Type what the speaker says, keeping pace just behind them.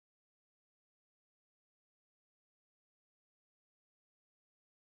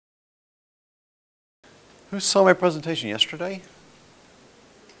Who saw my presentation yesterday?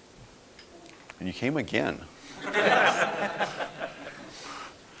 And you came again.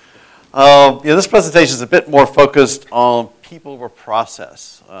 This presentation is a bit more focused on people over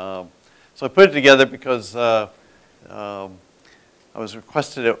process. So I put it together because I was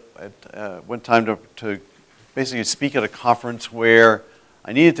requested at one time to basically speak at a conference where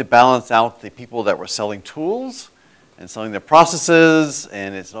I needed to balance out the people that were selling tools and selling their processes,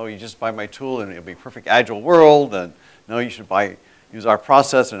 and it's, oh, you just buy my tool and it'll be a perfect agile world, and no, you should use our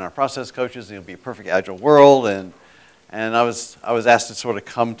process and our process coaches and it'll be a perfect agile world, and I was asked to sort of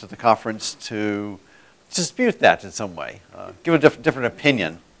come to the conference to dispute that in some way, give a different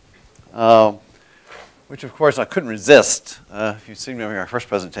opinion, which of course I couldn't resist if you've seen me in our first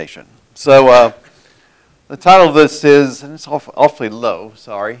presentation. So the title of this is, and it's awfully low,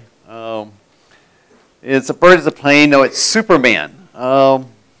 sorry. It's A Bird is a Plane. No, it's Superman.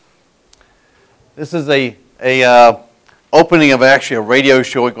 This is a opening of actually a radio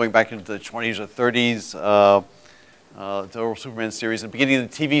show going back into the 20s or 30s. The old Superman series, the beginning of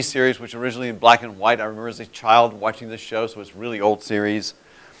the TV series, which originally in black and white. I remember as a child watching this show, so it's a really old series.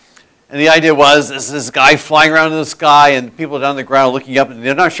 And the idea was this guy flying around in the sky and people down on the ground looking up and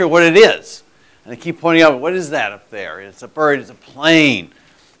they're not sure what it is. And they keep pointing out, what is that up there? It's a bird, it's a plane.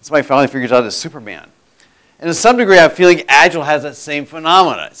 Somebody finally figures out it's Superman. And to some degree, I'm feeling Agile has that same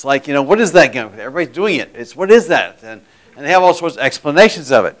phenomena. It's like, you know, what is that? Everybody's doing it. It's, what is that? And they have all sorts of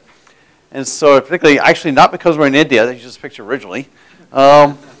explanations of it. And so particularly, actually not because we're in India, that's just a picture originally.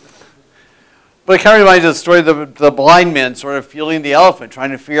 But it kind of reminds me of the story of the blind men sort of feeling the elephant,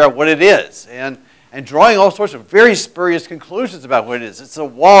 trying to figure out what it is. And drawing all sorts of very spurious conclusions about what it is. It's a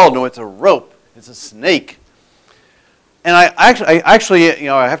wall, no, it's a rope. It's a snake. And I actually, you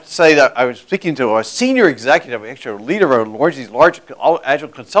know, I have to say that I was speaking to a senior executive, actually a leader of a large Agile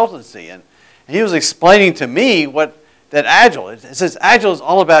consultancy, and he was explaining to me that Agile, it says Agile is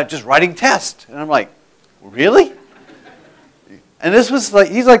all about just writing tests. And I'm like, really? And this was like,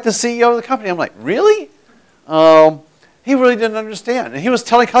 he's like the CEO of the company. I'm like, really? He really didn't understand. And he was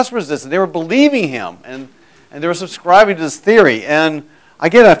telling customers this, and they were believing him, and they were subscribing to this theory. And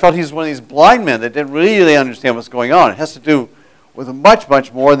again, I felt he was one of these blind men that didn't really understand what's going on. It has to do with much,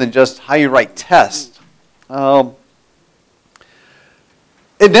 much more than just how you write tests.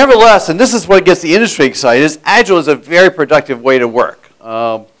 Nevertheless, and this is what gets the industry excited, is Agile is a very productive way to work.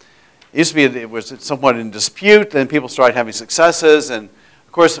 It used to be it was somewhat in dispute, then people started having successes, and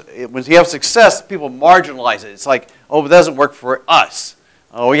of course, when you have success, people marginalize it. It's like, oh, it doesn't work for us.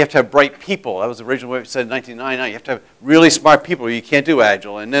 Oh, you have to have bright people. That was the original way it said in 1999. You have to have really smart people or you can't do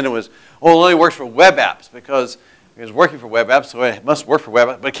Agile. And then it was, oh, it only works for web apps because it's working for web apps, so it must work for web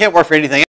apps, but it can't work for anything else.